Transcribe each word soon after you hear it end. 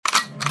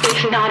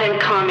It's not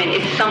uncommon.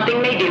 It's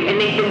something they do,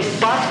 and they've been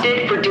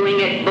busted for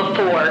doing it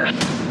before.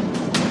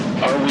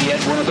 Are we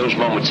at one of those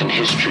moments in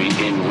history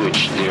in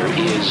which there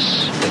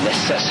is the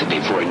necessity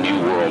for a new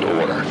world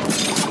order?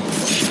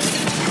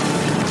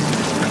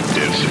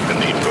 There's a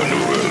need for a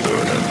new world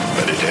order,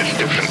 but it has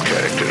different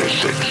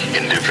characteristics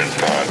in different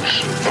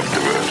parts of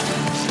the world.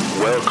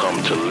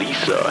 Welcome to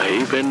Lisa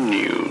Haven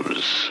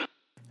News.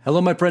 Hello,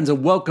 my friends,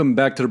 and welcome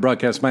back to the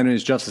broadcast. My name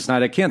is Justus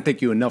Knight. I can't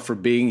thank you enough for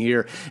being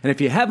here. And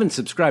if you haven't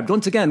subscribed,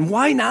 once again,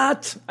 why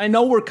not? I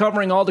know we're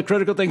covering all the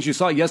critical things you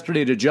saw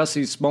yesterday to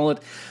Jussie Smollett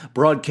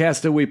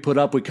broadcast that we put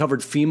up. We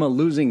covered FEMA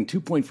losing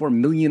 2.4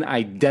 million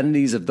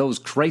identities of those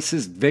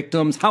crisis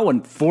victims. How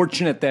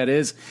unfortunate that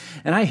is.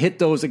 And I hit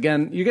those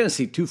again. You're going to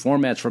see two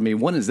formats from me.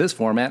 One is this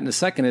format, and the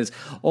second is,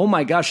 oh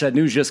my gosh, that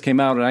news just came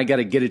out, and I got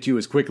to get it to you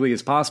as quickly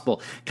as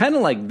possible. Kind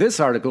of like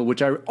this article,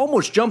 which I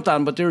almost jumped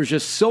on, but there was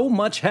just so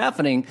much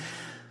happening.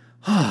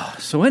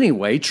 So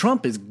anyway,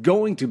 Trump is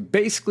going to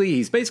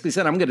he's basically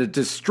said, I'm going to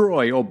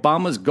destroy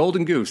Obama's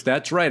golden goose.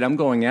 That's right, I'm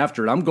going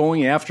after it. I'm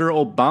going after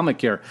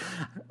Obamacare.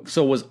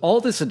 So was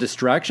all this a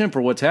distraction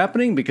for what's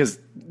happening? Because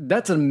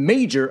that's a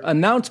major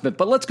announcement.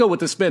 But let's go with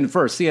the spin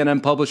first.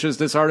 CNN publishes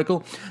this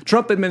article.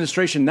 Trump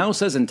administration now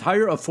says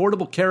entire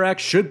Affordable Care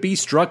Act should be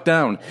struck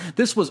down.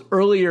 This was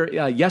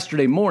earlier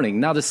yesterday morning.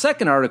 Now, the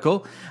second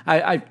article,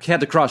 I had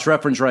to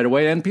cross-reference right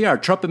away.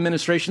 NPR, Trump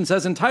administration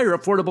says entire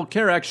Affordable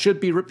Care Act should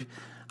be...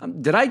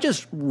 Did I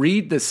just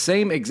read the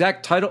same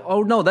exact title?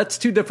 Oh, no, that's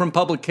two different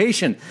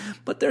publications.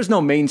 But there's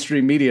no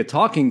mainstream media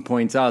talking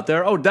points out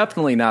there. Oh,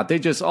 definitely not. They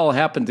just all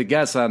happen to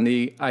guess on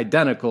the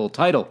identical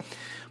title.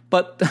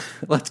 But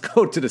let's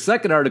go to the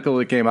second article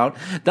that came out.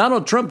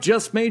 Donald Trump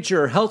just made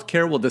sure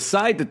healthcare will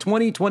decide the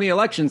 2020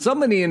 election.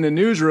 Somebody in the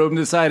newsroom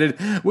decided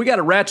we got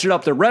to ratchet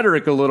up the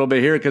rhetoric a little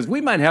bit here because we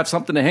might have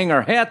something to hang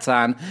our hats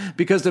on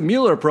because the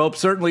Mueller probe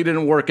certainly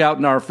didn't work out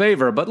in our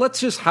favor. But let's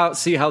just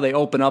see how they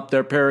open up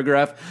their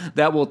paragraph.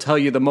 That will tell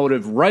you the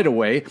motive right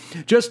away.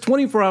 Just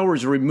 24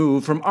 hours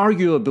removed from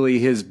arguably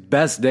his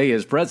best day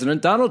as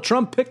president, Donald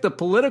Trump picked a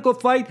political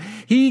fight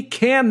he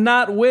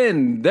cannot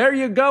win. There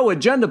you go.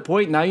 Agenda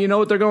point. Now you know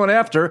what they're going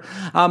after.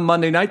 On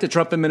Monday night, the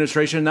Trump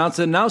administration announced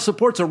it now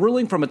supports a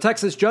ruling from a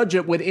Texas judge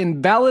that would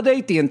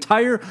invalidate the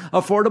entire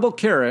Affordable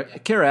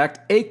Care Act,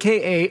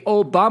 aka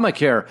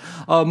Obamacare,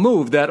 a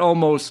move that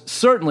almost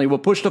certainly will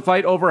push the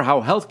fight over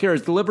how health care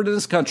is delivered in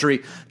this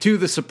country to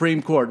the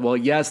Supreme Court. Well,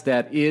 yes,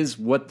 that is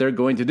what they're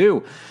going to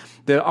do.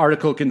 The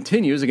article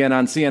continues, again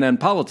on CNN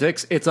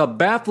Politics. It's a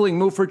baffling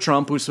move for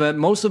Trump, who spent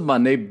most of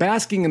Monday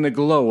basking in the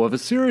glow of a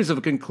series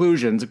of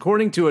conclusions,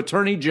 according to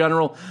Attorney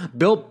General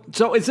Bill.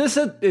 So is this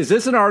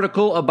an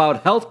article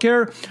about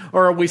healthcare,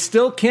 or we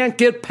still can't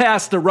get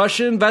past the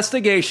Russia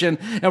investigation,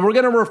 and we're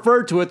going to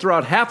refer to it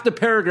throughout half the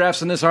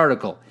paragraphs in this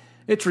article?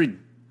 It's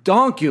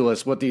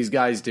ridiculous what these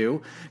guys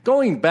do.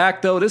 Going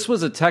back, though, this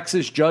was a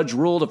Texas judge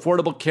ruled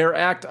Affordable Care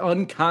Act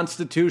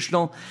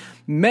unconstitutional.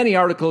 Many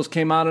articles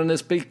came out on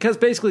this because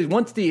basically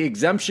once the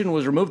exemption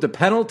was removed, the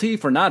penalty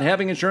for not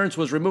having insurance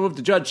was removed,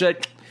 the judge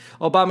said,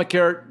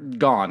 Obamacare,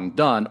 gone,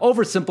 done.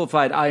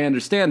 Oversimplified, I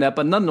understand that,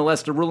 but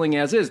nonetheless the ruling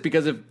as is,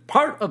 because if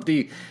part of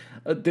the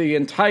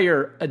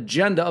entire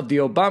agenda of the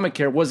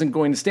Obamacare wasn't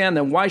going to stand,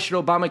 then why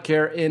should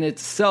Obamacare in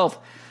itself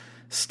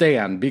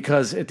stand?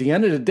 Because at the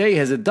end of the day,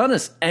 has it done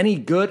us any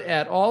good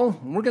at all?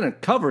 We're going to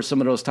cover some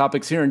of those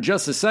topics here in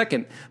just a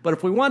second. But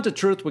if we want the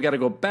truth, we got to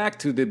go back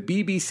to the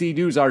BBC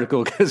News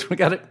article because we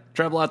got to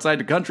travel outside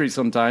the country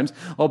sometimes.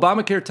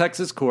 Obamacare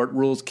Texas court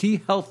rules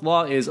key health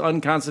law is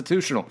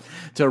unconstitutional.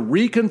 To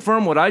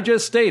reconfirm what I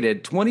just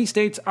stated, 20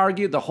 states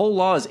argued the whole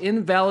law is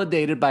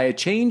invalidated by a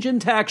change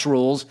in tax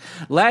rules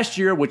last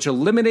year, which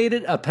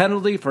eliminated a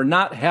penalty for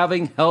not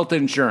having health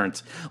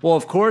insurance. Well,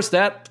 of course,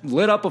 that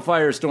lit up a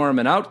firestorm,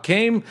 and out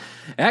came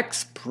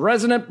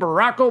ex-President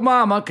Barack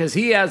Obama, because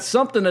he has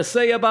something to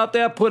say about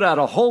that, put out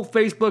a whole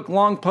Facebook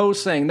long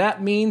post saying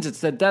that means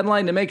it's the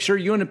deadline to make sure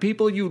you and the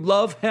people you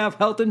love have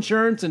health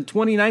insurance in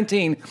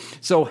 2019,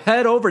 so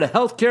head over to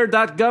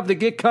healthcare.gov to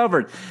get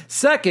covered.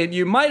 Second,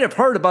 you might have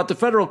heard about the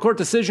federal court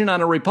decision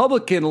on a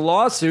Republican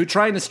lawsuit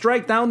trying to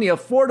strike down the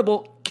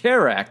Affordable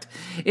Care Act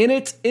in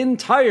its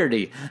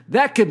entirety.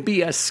 That could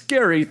be a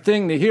scary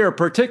thing to hear,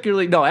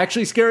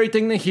 scary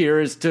thing to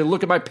hear is to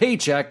look at my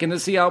paycheck and to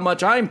see how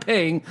much I'm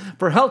paying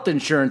for health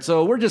insurance.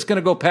 So we're just going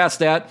to go past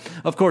that.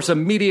 Of course,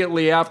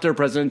 immediately after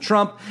President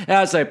Trump,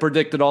 as I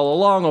predicted all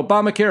along,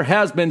 Obamacare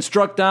has been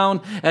struck down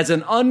as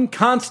an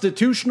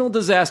unconstitutional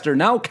disaster.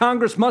 Now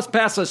Congress must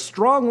pass a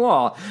strong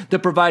law that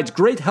provides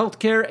great health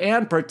care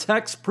and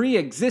protects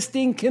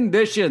pre-existing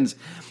conditions.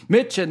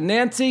 Mitch and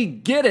Nancy,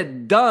 get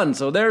it done.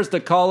 So there's the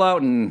call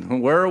out,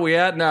 and where are we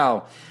at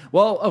now?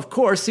 Well, of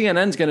course,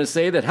 CNN's going to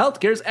say that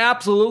healthcare is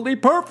absolutely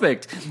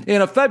perfect.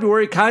 In a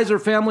February Kaiser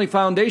Family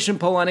Foundation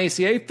poll on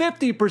ACA,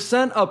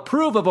 50%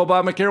 approve of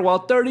Obamacare,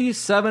 while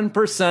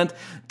 37%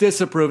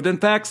 disapproved. In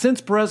fact, since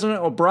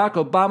President Barack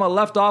Obama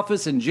left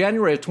office in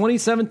January of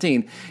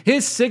 2017,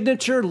 his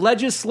signature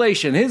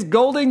legislation, his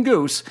golden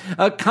goose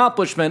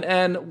accomplishment,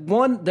 and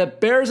one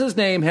that bears his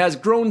name, has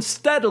grown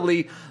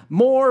steadily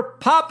more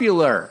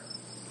popular.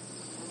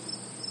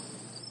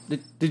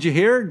 Did you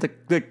hear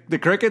the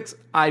crickets?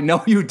 I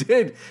know you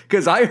did,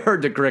 because I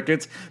heard the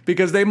crickets,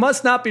 because they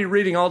must not be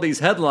reading all these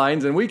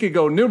headlines, and we could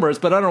go numerous,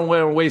 but I don't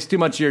want to waste too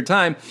much of your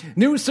time.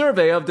 New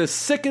survey of the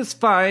sickest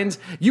finds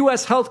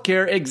U.S.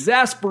 healthcare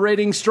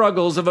exasperating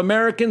struggles of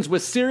Americans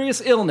with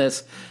serious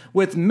illness,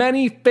 with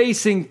many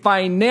facing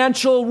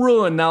financial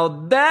ruin. Now,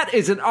 that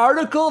is an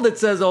article that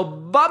says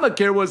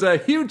Obamacare was a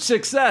huge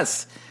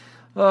success.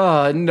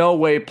 No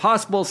way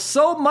possible.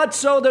 So much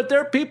so that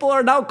their people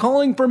are now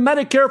calling for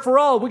Medicare for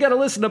all. We got to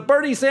listen to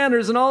Bernie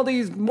Sanders and all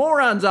these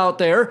morons out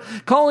there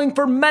calling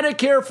for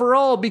Medicare for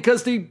all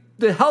because the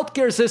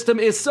healthcare system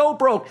is so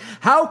broke.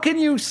 How can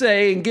you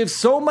say and give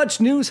so much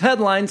news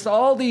headlines to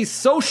all these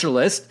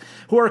socialists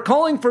who are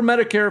calling for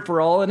Medicare for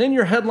all, and in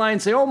your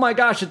headlines say, oh my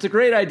gosh, it's a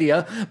great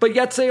idea, but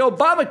yet say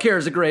Obamacare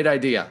is a great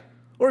idea?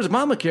 Or is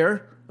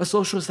Obamacare a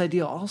socialist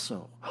idea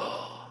also?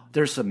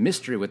 There's some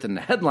mystery within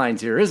the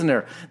headlines here, isn't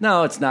there?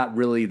 No, it's not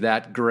really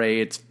that gray.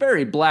 It's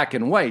very black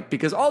and white,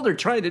 because all they're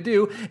trying to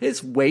do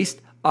is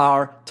waste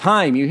our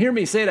time. You hear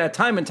me say that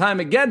time and time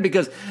again,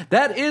 because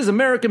that is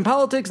American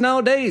politics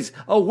nowadays,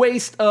 a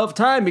waste of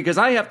time, because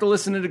I have to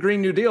listen to the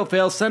Green New Deal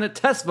fail Senate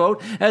test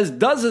vote as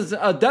dozens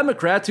of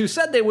Democrats who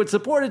said they would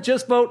support it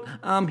just vote,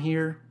 I'm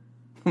here.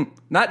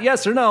 Not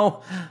yes or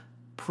no.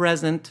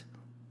 Present.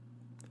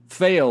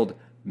 Failed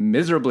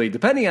miserably.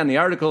 Depending on the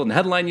article and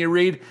headline you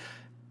read,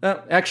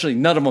 actually,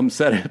 none of them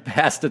said it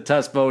passed the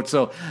test vote,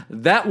 so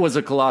that was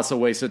a colossal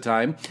waste of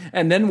time.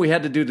 And then we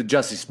had to do the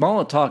Jussie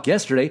Smollett talk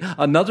yesterday,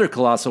 another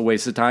colossal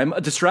waste of time,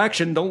 a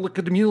distraction. Don't look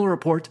at the Mueller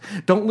report.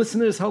 Don't listen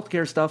to his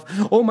healthcare stuff.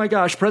 Oh my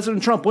gosh,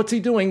 President Trump, what's he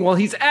doing? Well,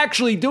 he's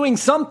actually doing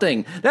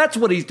something. That's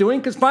what he's doing,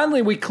 because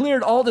finally we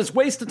cleared all this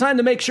waste of time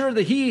to make sure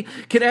that he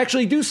can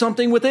actually do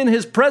something within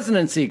his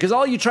presidency, because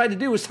all you tried to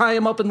do was tie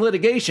him up in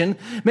litigation,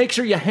 make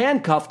sure you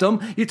handcuffed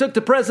him. You took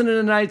the president of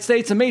the United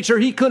States and made sure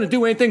he couldn't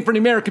do anything for the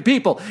American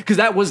people, because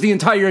that was the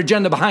entire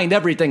agenda behind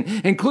everything,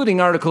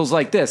 including articles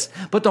like this.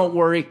 But don't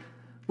worry,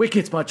 it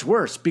gets much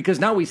worse, because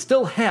now we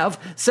still have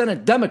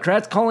Senate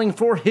Democrats calling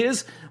for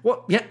his,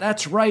 well, yeah,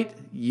 that's right,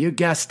 you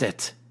guessed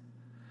it,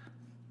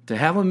 to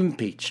have him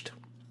impeached.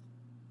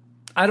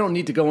 I don't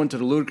need to go into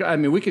the ludicrous. I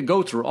mean, we could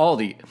go through all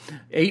the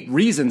 8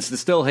 reasons to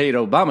still hate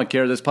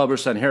Obamacare. This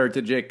published on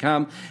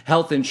Heritage.com.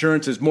 Health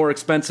insurance is more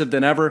expensive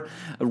than ever.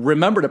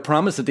 Remember the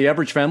promise that the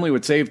average family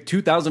would save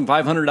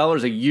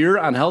 $2,500 a year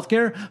on health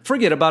care?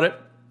 Forget about it.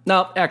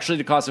 No, actually,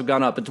 the costs have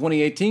gone up. In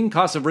 2018,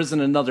 costs have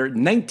risen another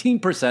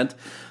 19%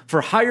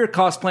 for higher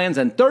cost plans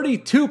and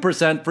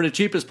 32% for the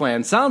cheapest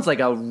plan. Sounds like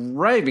a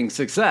raving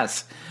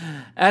success.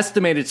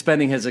 Estimated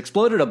spending has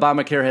exploded.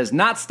 Obamacare has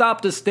not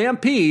stopped the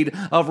stampede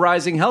of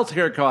rising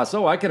healthcare costs.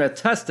 Oh, I can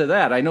attest to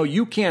that. I know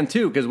you can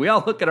too, because we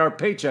all look at our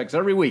paychecks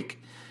every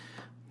week.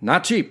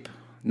 Not cheap,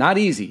 not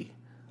easy.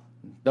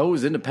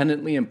 Those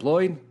independently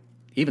employed,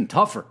 even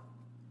tougher.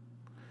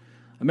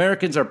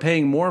 Americans are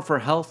paying more for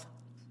health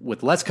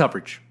with less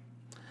coverage.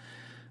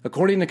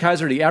 According to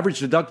Kaiser, the average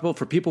deductible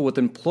for people with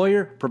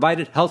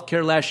employer-provided health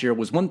care last year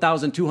was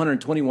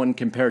 $1,221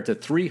 compared to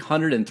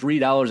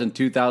 $303 in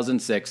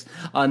 2006.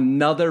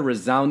 Another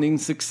resounding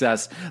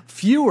success.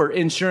 Fewer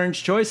insurance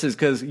choices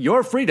because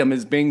your freedom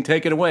is being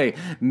taken away.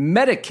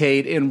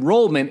 Medicaid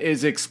enrollment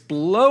is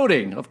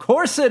exploding. Of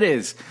course it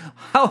is.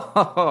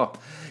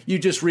 You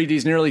just read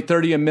these nearly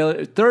 30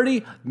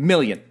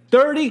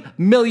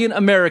 million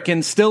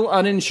Americans still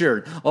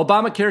uninsured.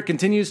 Obamacare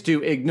continues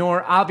to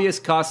ignore obvious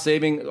cost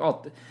saving.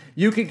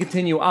 You can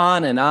continue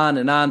on and on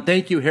and on.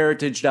 Thank you,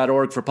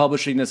 heritage.org, for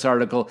publishing this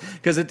article.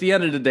 Because at the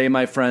end of the day,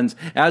 my friends,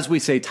 as we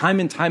say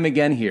time and time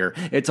again here,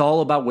 it's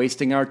all about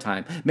wasting our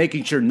time,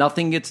 making sure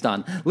nothing gets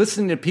done,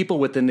 listening to people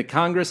within the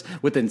Congress,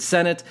 within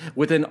Senate,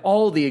 within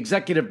all the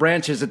executive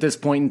branches at this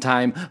point in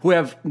time who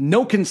have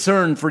no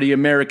concern for the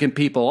American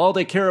people. All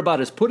they care about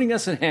is putting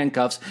us in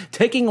handcuffs,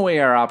 taking away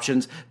our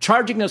options,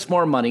 charging us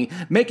more money,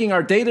 making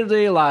our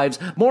day-to-day lives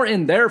more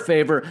in their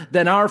favor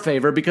than our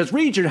favor. Because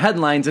read your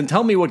headlines and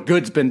tell me what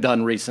good's been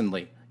done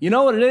recently. You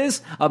know what it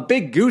is? A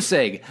big goose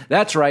egg.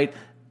 That's right.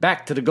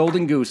 Back to the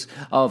golden goose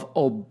of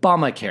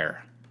Obamacare.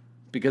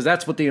 Because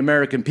that's what the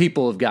American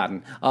people have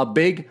gotten. A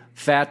big,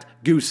 fat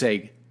goose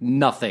egg.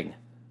 Nothing.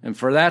 And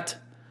for that,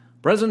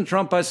 President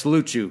Trump, I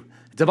salute you.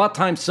 It's about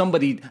time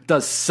somebody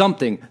does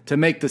something to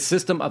make the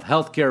system of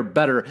healthcare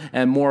better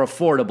and more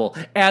affordable,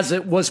 as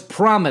it was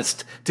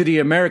promised to the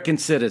American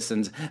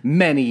citizens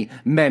many,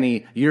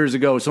 many years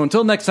ago. So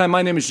until next time,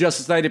 my name is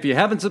Justus Knight. If you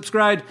haven't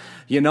subscribed,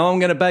 you know I'm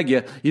going to beg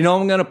you. You know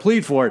I'm going to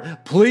plead for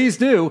it. Please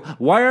do.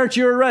 Why aren't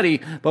you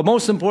already? But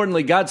most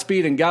importantly,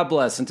 Godspeed and God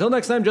bless. Until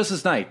next time,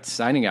 Justus Knight,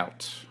 signing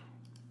out.